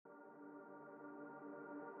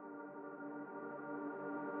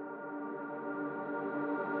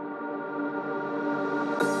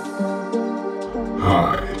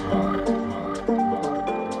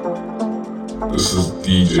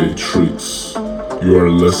DJ Treats. You are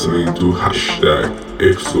listening to #X1.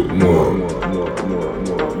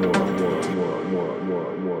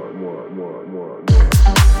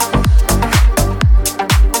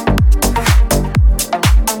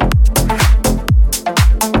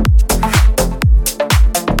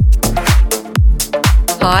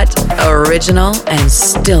 Hot, original, and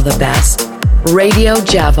still the best. Radio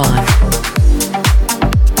Javon.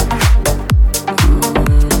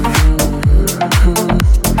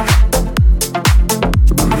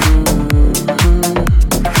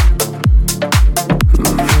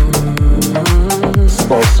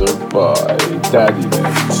 Sponsored by Daddy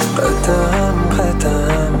Net. قدم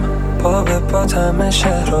قدم پا به پا همه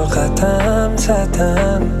شهر رو قدم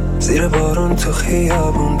زدم زیر بارون تو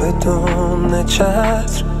خیابون بدون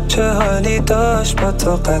چتر چه حالی داشت با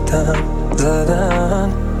تو قدم زدن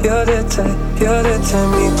یادته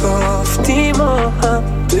میگفتی ما هم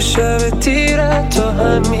تو شب تیره تو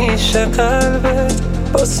همیشه قلبت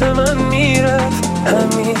واسه من میرفت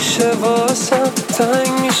همیشه واسم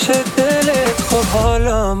تنگ میشه دلت خب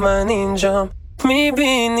حالا من اینجام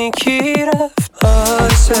میبینی کی رفت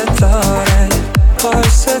آی ستاره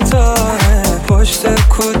پشت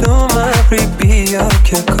کدوم ابری بیا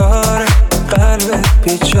که کاره قلبت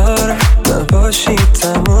بیچاره نباشی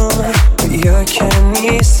تمومه بیا که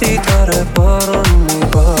نیستی داره بارون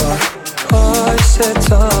میبار آی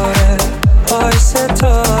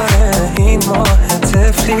ستاره این ماه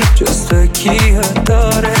طفلی جز تو کیه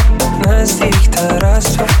داره نزدیکتر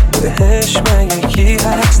از تو بهش مگه کی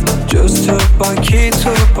هست جز تو با کی تو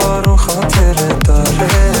بارون خاطره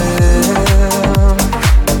داره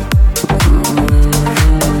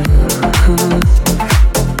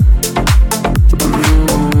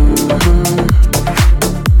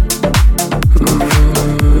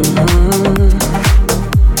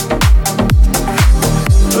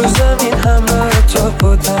رو زمین همراه تو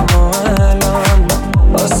بودم و الان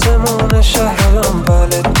آسمون شهرم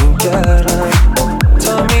بالت میگرم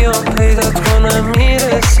تا میام پیدات کنم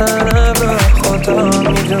میرسن ابرا خدا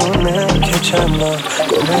میدونه که چند بار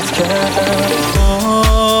گمت کردم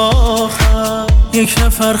آخر یک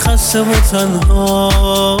نفر خسته و تنها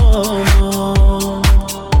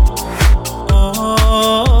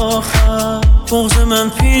آخر بغض من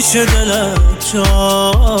پیش دلت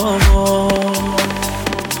جا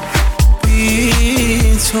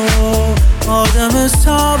بی تو آدم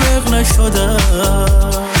سابق نشدم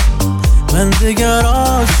من دیگر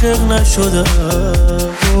عاشق نشدم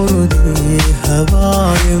بردی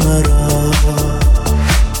هوای مرا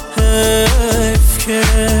حیف که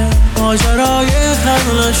ماجرای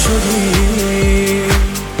هم نشدی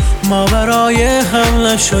ما برای هم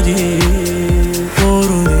نشدی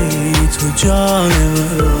برونی تو جان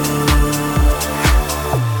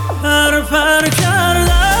مرا پر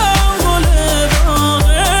کردم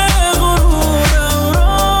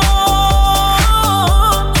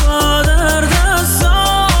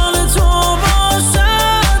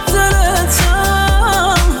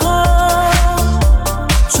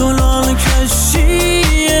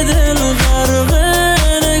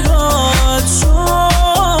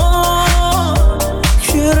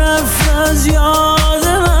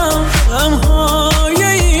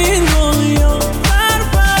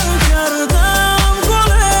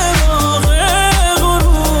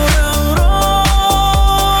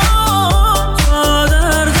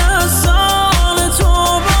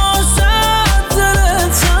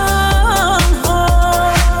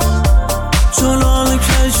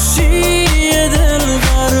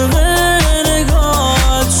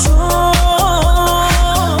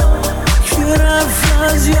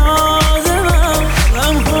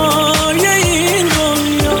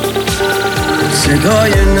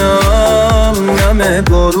صدای نم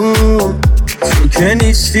بارون تو که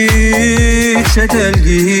نیستی چه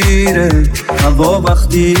دلگیره هوا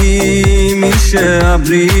وقتی میشه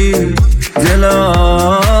ابری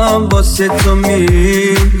دلم واسه تو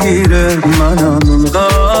میگیره منم اون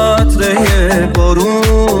قطره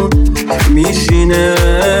بارون که میشینه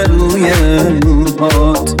روی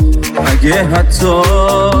موهات اگه حتی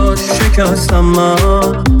شکستم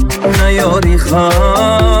من نیاری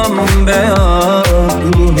خم به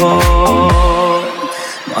ابروها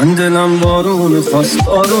من دلم بارون خواست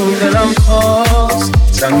بارون دلم خواست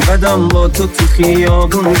چند قدم با تو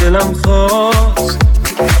خیابون دلم خواست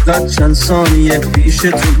فقط چند ثانیه پیش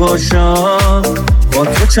تو باشم با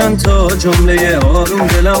تو چند تا جمله آروم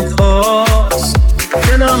دلم خواست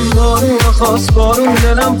دلم بارون خواست بارون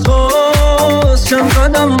دلم خواست چند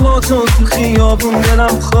قدم با تو خیابون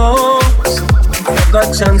دلم خواست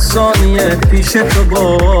فقط چند ثانیه پیش تو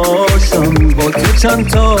باشم با تو چند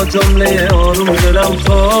تا جمله آروم دلم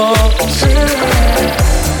خواست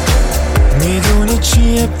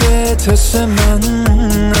میگه بهت حس من،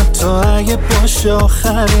 حتی اگه باشه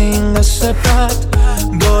آخرین قصه بد.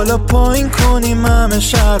 بالا پایین کنیم همه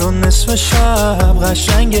شهر و نصف شب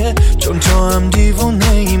قشنگه، چون تو هم دیوونه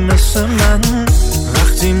ای مثل من.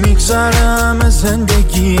 وقتی میگذرم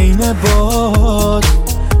زندگی اینه باد،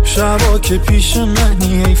 شبا که پیش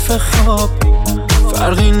منی حیف خواب.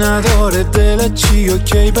 فرقی نداره دلت چی و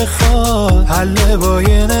کی بخواد، حله با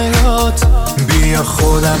یه نگات. بیا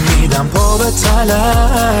خودم میدم پا به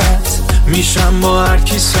تلت، میشم با هر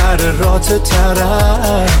کی سر رات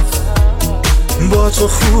طرف. با تو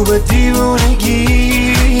خوب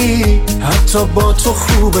دیوونگی، حتی با تو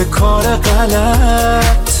خوب کار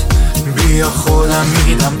غلط. بیا خودم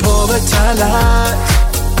میدم پا به تلت،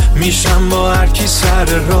 میشم با هر کی سر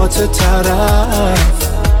رات طرف.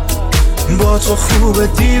 با تو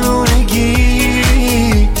خوب دیوونگی،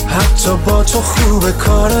 حتی با تو خوب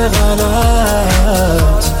کار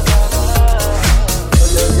غلط.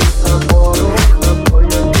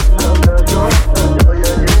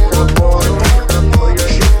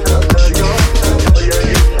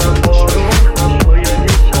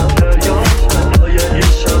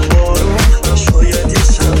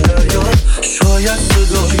 شاید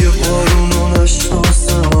صدای بارون رو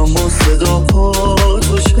نشناسم، اما صدا پا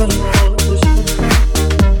تو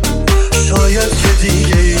شاید که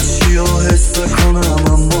دیگه هیچی رو حس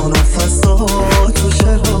کنم، اما نفساتو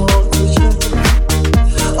چرا.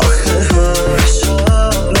 آخه هر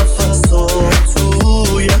شب نفسات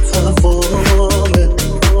توی تفاهمه،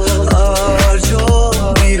 هر جا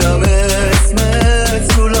میرم اسمت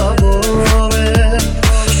تو لبامه.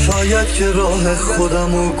 شاید که راه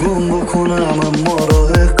خودم رو گم بکنم، اما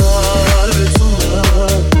راه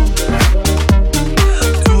قلبتونم.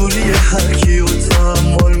 دوری هر کی رو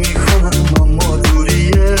تحمل میکنم، اما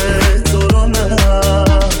دوری تو رو نه.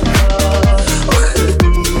 آخه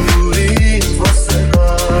دوری واسه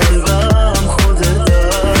قلبم خود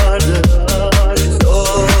درده،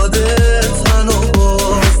 داده تن و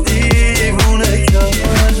باز دیوونه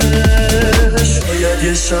کرده. شاید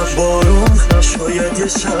یه شب بارون، شاید یه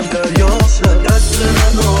شب دریا، دست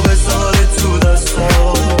منو بذاره تو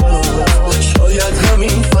دستا. شاید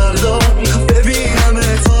همین فردا ببینم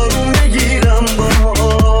اتارون بگیرم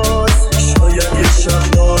باز. شاید یه شب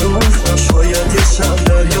بارون، شاید یه شب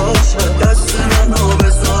دریا، دست منو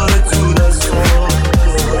بذاره تو دستا.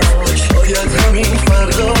 شاید همین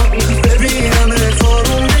فردا ببینم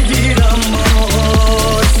اتارون بگیرم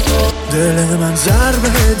باز. دل من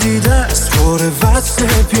ضربه دیده است، پر وصل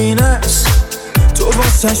پینه است. تو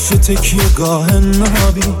واسش تکیه گاه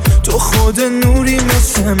نابی، تو خود نوری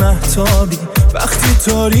مثل مهتابی. وقتی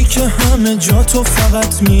تاریک همه جا تو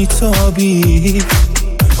فقط میتابی.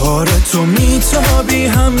 آره تو میتابی،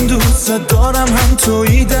 هم دوست دارم هم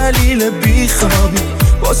توی دلیل بیخوابی.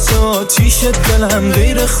 واسه آتیش دلم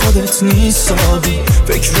غیر خودت نیستابی.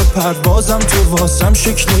 فکر پروازم تو واسم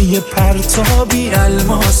شکل یه پرتابی،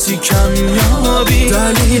 الماسی کمیابی.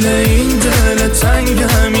 دلیل این دل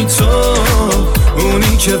تنگمی تو،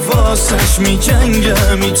 اونی که واسش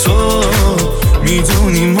میجنگمی تو.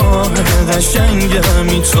 میدونی ماه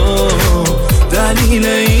قشنگمی تو، دلیل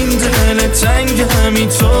این دل تنگمی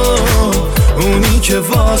تو. اونی که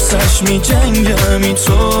واسش میجنگمی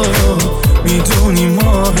تو. میدونی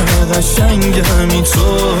ماه قشنگمی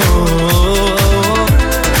تو.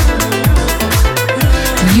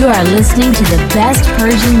 You are listening to the best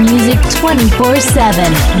Persian music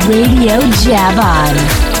 24/7, Radio Javan.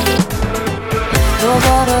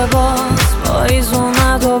 دوباره باز پاییز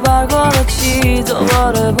اومد و برگا بکشید.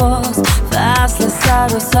 دوباره باز فصل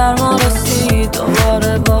سرد و سرما رسید.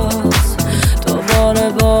 دوباره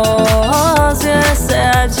باز یه حس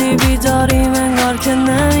عجیبی داریم انگار که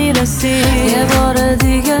نمیرسی. یه بار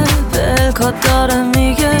دیگه دلکات داره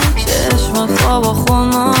میگه، چشم خواب و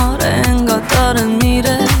خمار انگار داره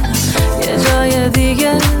میره. یه جای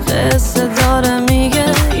دیگه قصه داره میگه،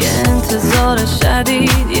 یه انتظار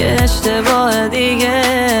شدید، یه اشتباه دیگه.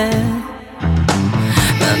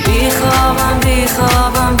 من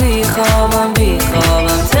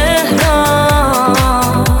بیخوابم تهران.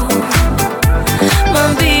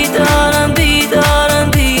 من بیدارن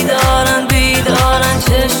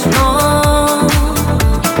چشمان.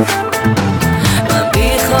 من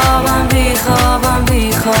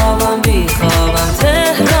بیخوابم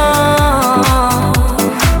تهران.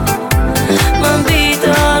 من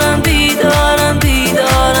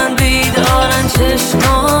بیدارن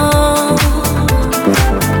چشمان.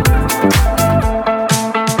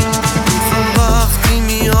 وقتی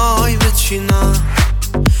میای بچینم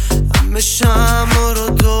همه شمع رو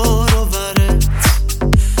دور و برت،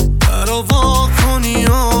 درو وا کنی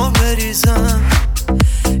و بریزم.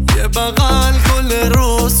 یه بغل گل همه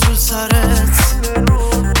روز رو سرت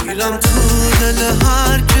میرم تو دل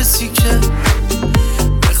هر کسی که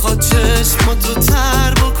بخواد چشماتو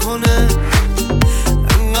تر بکنه،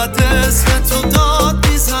 انقدر اسم تو داد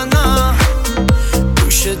میزنم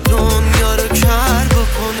گوش دنیا رو کر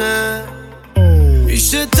بکنه.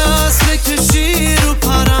 میشه دست بکشی رو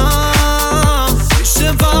پرم،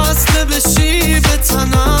 میشه وصله بشی به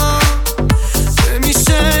تنم،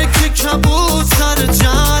 نمیشه که کبوتر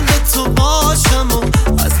جلد تو باشم و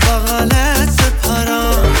از بغلت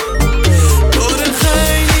بپرم. دور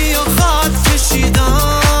خیلی و خط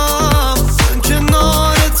کشیدم، من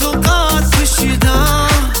کنار تو قد کشیدم،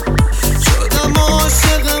 شدم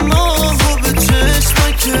عاشق ماه و به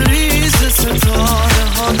چشمک ریز ستاره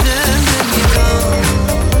ها دل نمیدم.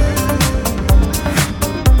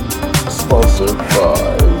 Sponsored by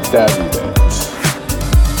Daddy.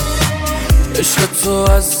 عشق تو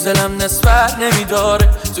از دلم نسبت نمیداره،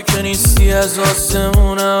 تو که نیستی از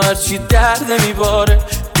آسمونم هرچی درد میباره.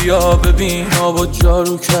 بیا ببین آبا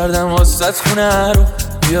جارو کردم واسط خونه رو،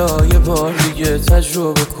 بیا یه بار دیگه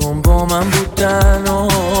تجربه کن با من بودن و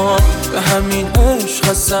به همین عشق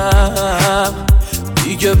هستم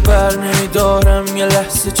دیگه بر نمیدارم یه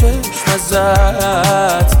لحظه چشم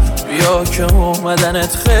ازت. بیا که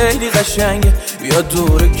اومدنت خیلی قشنگه، بیا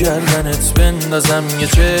دور گردنت بندازم یه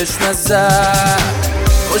چشم ازت.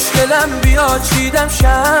 خوشگلم بیا چیدم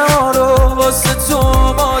شما رو، واسه تو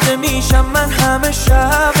آماده میشم من همه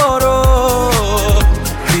شبا رو.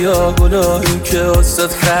 بیا گلایی که واسه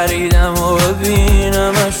خریدم و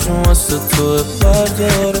ببینمشون واسه تو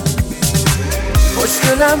برداره.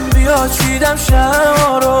 خوشگلم بیا چیدم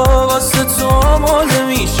شما رو، واسه تو آماده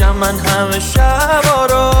میشم من همه شبا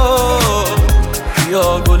رو.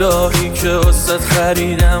 بیا گلایی که واسه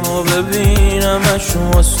خریدم و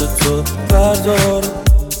ببینمشون واسه تو برداره.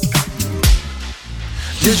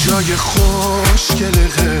 یه جای خوشگل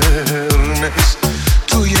قرمز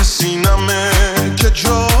توی سینمه که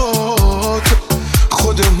جات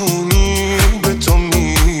خودمونی به تو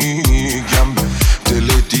میگم، دل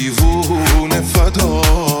دیوونه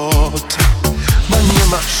فدات. من یه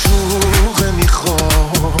معشوق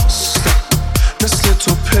میخواستم مثل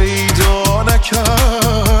تو پیدا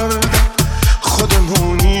نکردم،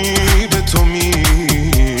 خودمونی به تو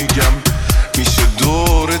میگم میشه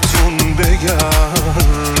دورتون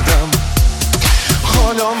بگردم.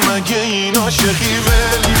 حالا مگه این عاشقی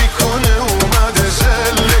ول میکنه اومده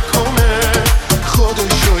زل کنه،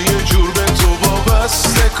 خودشو یه جور به تو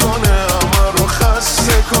وابسته کنه، همه رو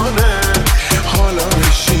خسته کنه. حالا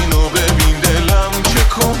بشین و ببین دلم چه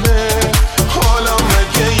کنه. حالا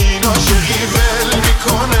مگه این عاشقی ول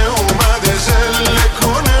میکنه اومده زل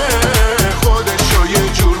کنه، خودشو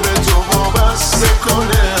یه جور به تو وابسته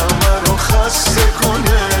کنه، همه رو خسته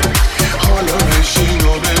کنه. حالا بشین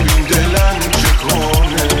و ببین دلم چه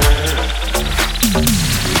کنه.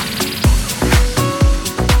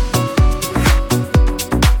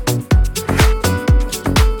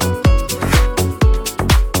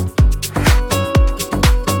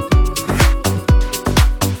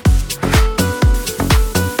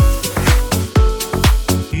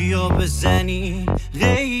 یا بزنی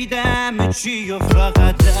قیدم چی و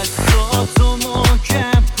فقط دستاتو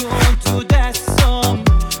محکم کن تو دستام.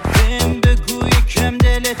 بهم بگو یکم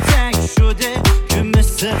دل تنگ شده که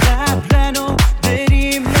مثل قبلن و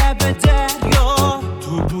بریم لب دریا.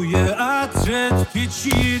 تو بوی عطرت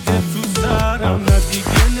پیچیده تو سرم، نه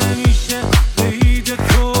دیگه نمیشه قید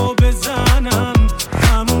تو بزنم.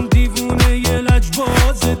 همون دیوونه یه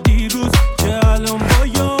لجباز دیروز که الان با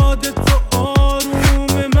یاد تو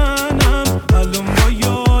آروم منم، الان با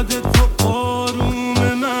یاد تو آروم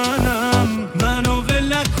منم. منو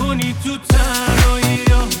ول کنی تو تنهایی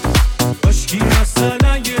ها، باشکی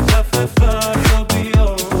مثلا یه دفعه فردا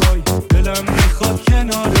بیای. دلم میخواد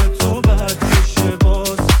کنار تو بد بشه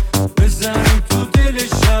باز، بزنیم تو دل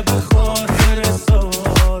شب خاطر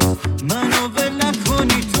ساز. منو ول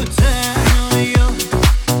کنی تو تنهایی ها،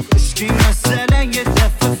 باشکی مثلا یه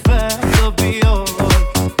دفعه فردا بیای.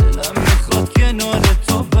 دلم میخواد کنار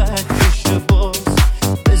تو بد بشه باز،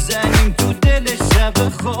 بزنیم تو دل شب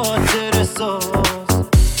خاطر ساز.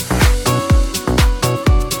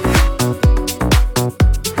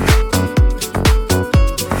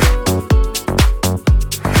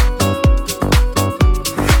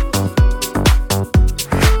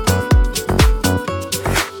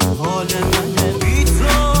 حال من بی تو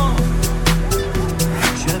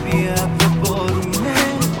شبیه ابر بارونه،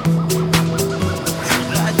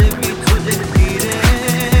 چقدر بی تو دلگیره.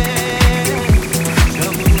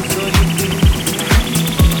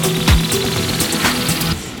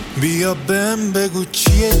 بیا بهم بگو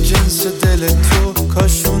چیه جنس دل تو،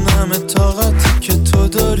 کاشون همه طاقتی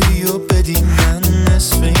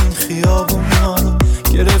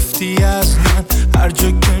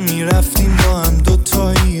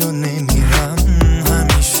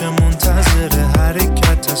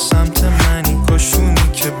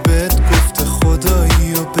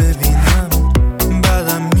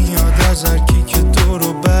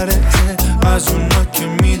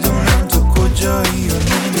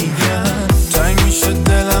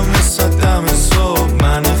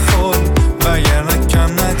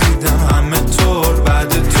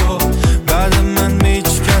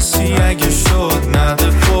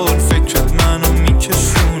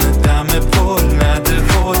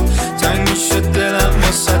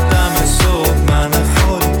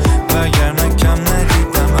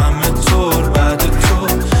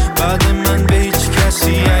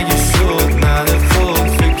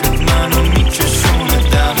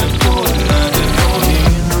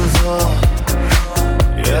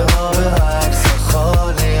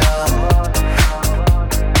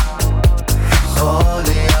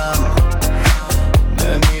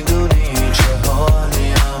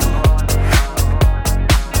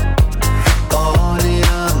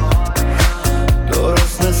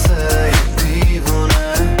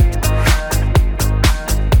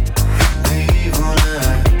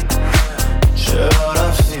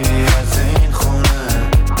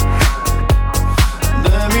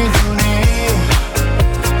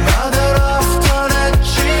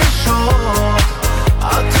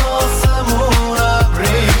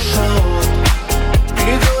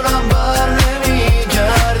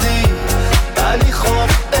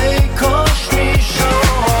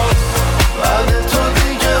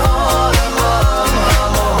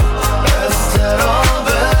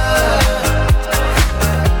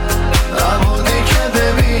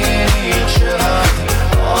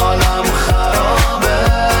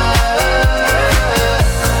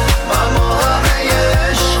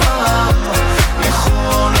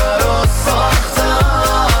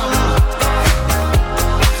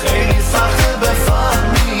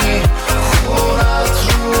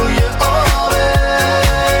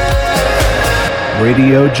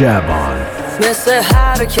Radio Javon. مثل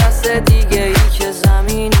هر کس دیگه ای که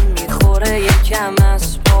زمین میخوره یکم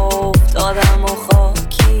از پا افتادم و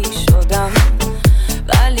خاکی شدم،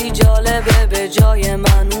 ولی جالبه به جای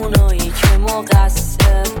من اونایی که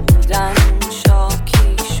مقصر بودن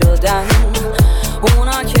شاکی شدن.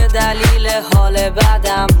 اونا که دلیل حال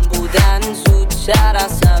بدم بودن زودتر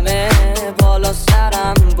از همه بالا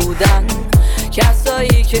سرم بودن.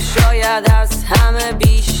 کسایی که شاید از همه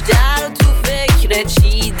بیشتر تو فکر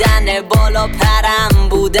چیدن بالا پرم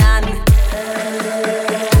بودن.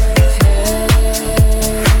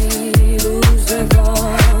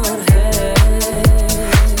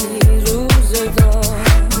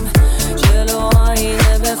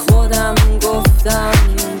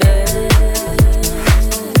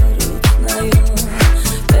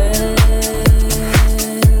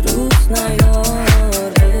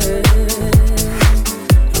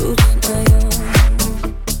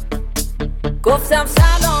 گفتم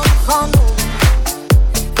سلام خانوم،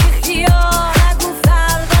 بیخیال نگو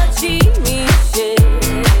فردا چی میشه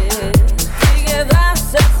دیگه،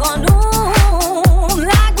 بحث خانوم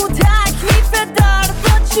نگو تکلیف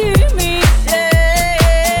دردا چی میشه.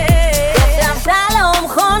 گفتم سلام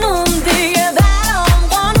خانوم دیگه برام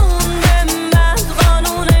قانون به من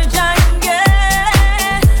قانون جنگه،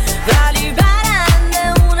 ولی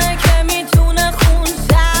برنده اونه که میتونه خون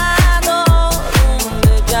زد آروم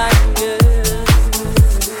به جنگه.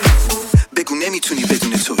 بگو نمیتونی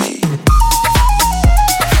بدون تویی.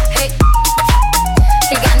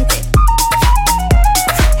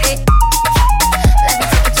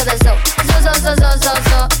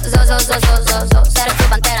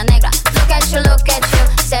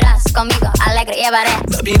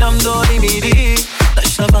 ببینم داری میری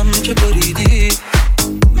نشنوم که بریدی،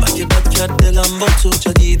 مگه بد کرد دلم با تو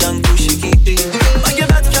جدیدن گوشی گیری، مگه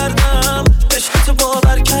بد کردم عشق تو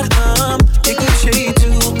باور کردم یه گوشه ای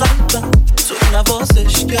تو قلبم تو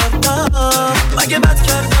نوازش کردم، مگه بد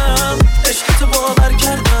کردم عشق تو باور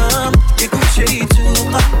کردم یه گوشه ای تو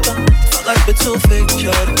قلبم فقط به تو فکر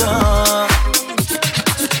کردم.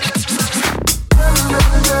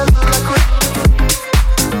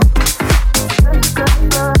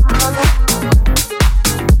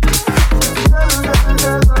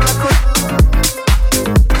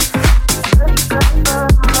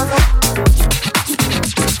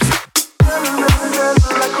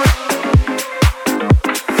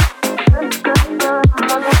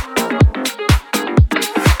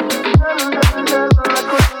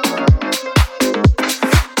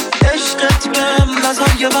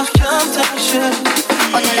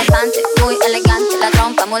 Un elefante muy elegante, la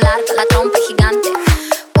trompa muy larga, la trompa gigante.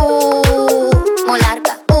 Muy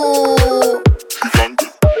larga.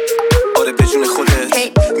 آره بجون خودت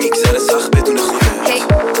میگذره سخت بدون خودت.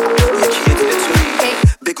 یکی یه دونه تویی،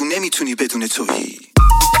 بگو نمیتونی بدون تویی.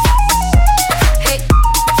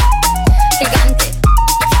 Gigante.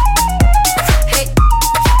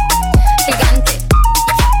 Gigante. Gigante.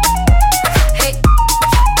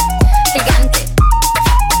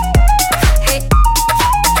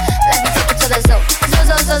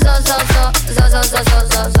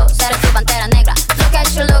 Seré tu pantera negra.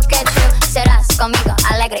 Look at you, serás conmigo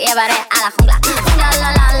alegre. Llevaré a la jungla. La la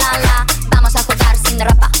la la, vamos a jugar sin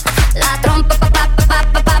ropa. La trompa pa pa pa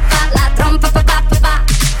pa pa pa, la trompa pa pa pa pa.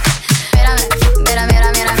 Mírame, mira, mira,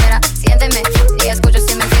 mira, mira, siénteme y escucha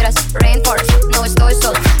sin mentiras. Rainforest, no estoy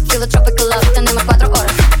sola. Feel the tropical love, tenemos 4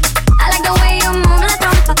 horas. I like the way you move la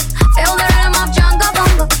trompa. Feel the rhythm of jungle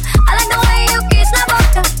bongo. I like the way you kiss la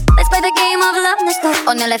boca. Let's play the game of love, let's go.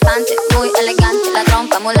 Un elefante muy elegante, la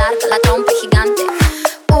trompa muy larga, la trompa gigante.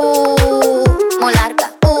 Muy larga.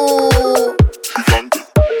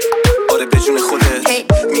 آره بجون خودت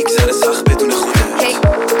میگذره سخت بدون خودت.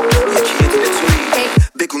 یکی یه دونه تویی،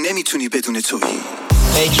 بگو نمیتونی بدون تویی.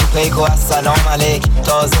 پیک پیکو از سلام علیک،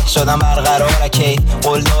 تازه شدم برقرار کی،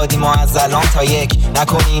 قول دادیم و از الان تا یک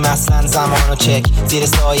نکنیم اصلا زمانو چک، زیر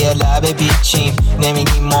سایه لب بیچیم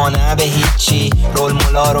نمیگیم ما نه به هیچی، رول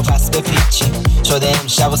مولا رو پس بپیچیم شده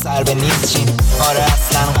امشب و سر به نیست چیم. آره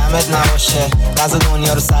اصلا غمت نباشه، نزا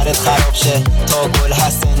دنیا رو سرت خراب شه، تا گل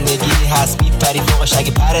هست زندگی هست بیپری فوقش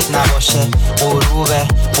اگه پرت نباشه. غروبه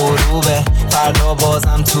غروبه فردا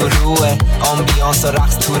بازم طلوعه، آمبیانس و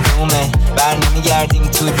رقص تو رومه، بر نمیگردیم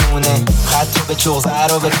تو دونه، خط رو به چغزه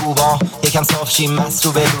رو به کوبا، یکم صاف شیم مست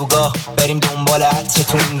رو به لوگا، بریم دنبال عطر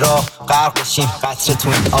تو این راه، غرق بشیم قطر تو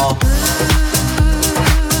این آب.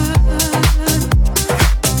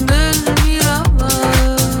 دل میرود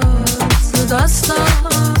ز دستم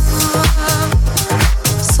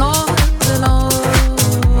صاحب دلم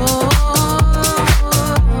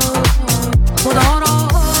خدا را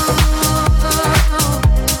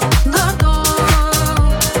دردم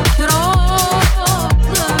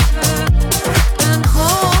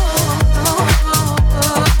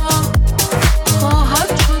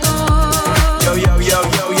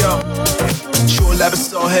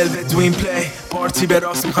این پلی پارتی به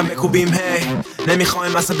راست میخوایم بکوبیم هی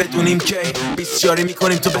نمیخوایم اصلا بدونیم کی 20 یاری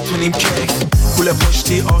میکنیم تو بتونیم کیک کوله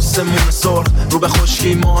پشتی آسمون سرخ رو به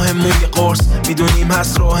خشکی ماهمون یه قرص میدونیم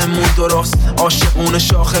هست راهمون درست عاشقون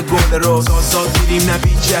شاخ گل روز آزاد گیریم نه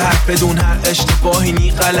بی جهت بدون هر اشتباهی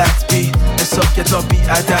نی غلط بی حساب کتاب بی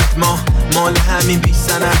عدد ما مال همین بی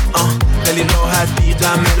سند خیلی راحت بی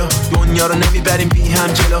غملو دنیا رو نمیبریم بی هم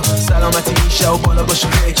جلو سلامتی میشه و بالا باشه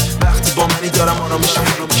فکر وقتی با منی دارم آرامش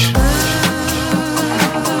رو میشه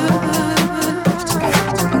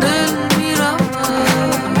دل میرم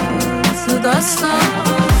تو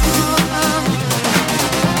دستم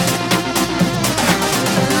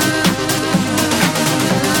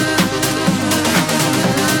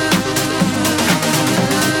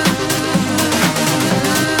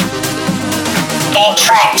Getting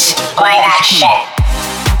tricked, live action.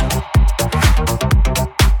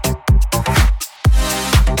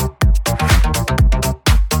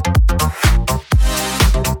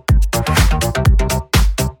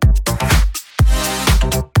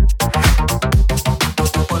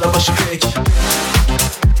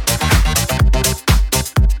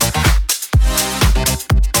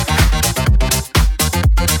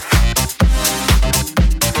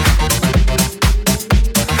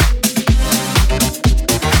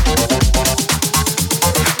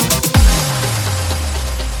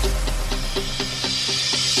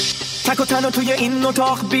 توی این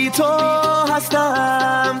اتاق بی تو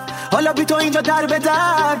هستم حالا بی تو اینجا در به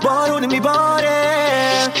در بارون میباره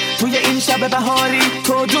توی این شب بهاری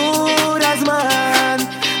تو دور از من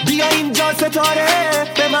بیا اینجا ستاره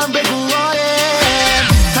به من بگو آره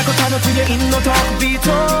تک و تنها توی این اتاق بی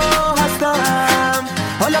تو هستم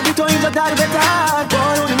حالا بی تو اینجا در به در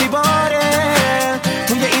بارون میباره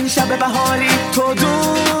توی این شب بهاری تو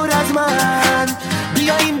دور از من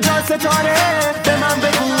بیا اینجا ستاره به من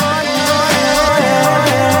بگو آره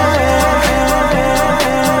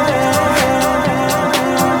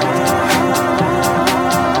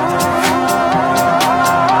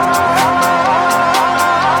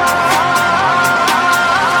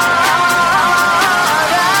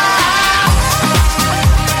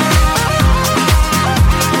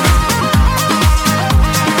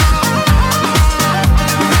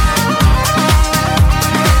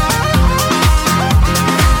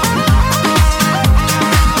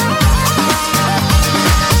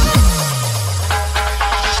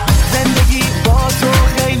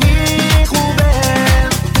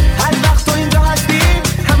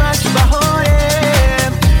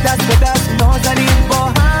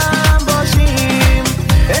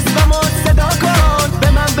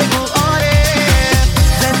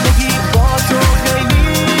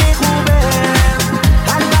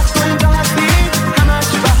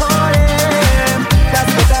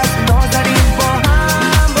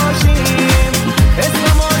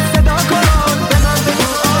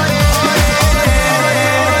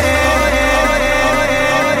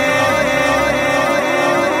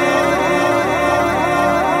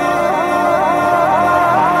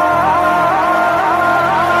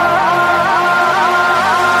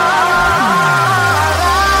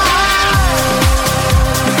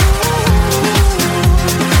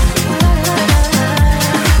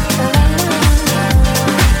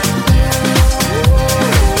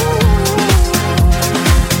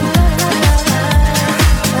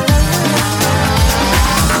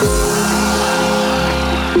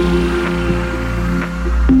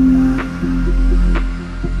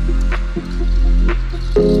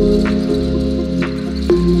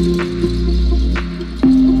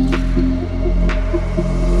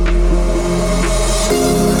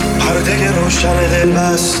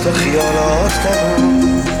تو خیالات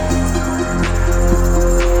نمون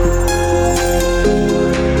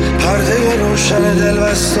پرده روشن دل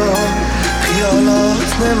بست و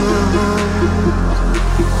خیالات نمون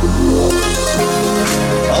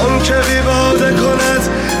آن که بی باده کند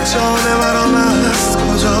جان مرا مست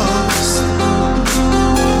کجاست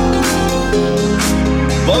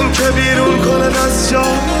آن که بیرون کند از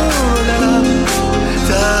جان دلم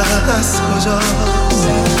دست کجاست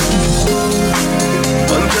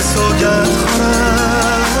آن که سوگند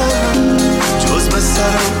خورم جز به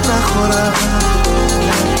سرم نخورم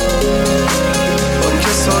آن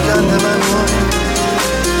که سوگند من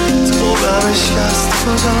تو به همه شکست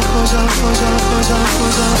کجا کجا کجا کجا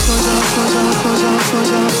کجا کجا کجا کجا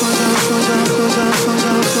کجا کجا کجا کجا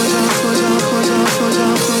کجا کجا کجا کجا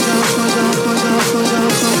کجا